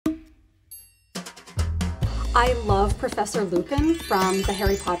I love Professor Lupin from the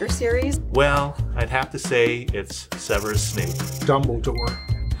Harry Potter series. Well, I'd have to say it's Severus Snape. Dumbledore.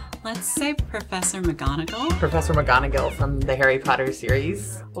 Let's say Professor McGonagall. Professor McGonagall from the Harry Potter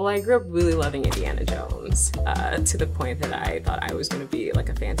series. Well, I grew up really loving Indiana Jones to the point that I thought I was going to be like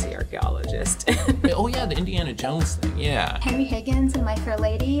a fancy archaeologist. Oh yeah, the Indiana Jones thing, yeah. Henry Higgins and My Fair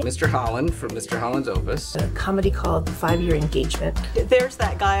Lady. Mr. Holland from Mr. Holland's Opus. A comedy called The 5-Year Engagement. There's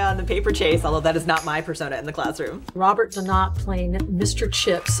that guy on the paper chase, although that is not my persona in the classroom. Robert Donat playing Mr.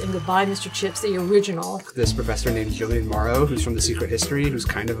 Chips in Goodbye, Mr. Chips, the original. This professor named Julian Morrow, who's from The Secret History, who's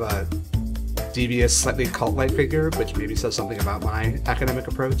kind of a devious, slightly cult-like figure, which maybe says something about my academic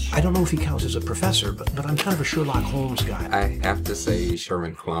approach. I don't know if he counts as a professor, but I'm kind of a Sherlock Holmes guy. I have to say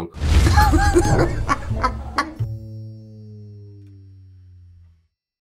Sherman Klump.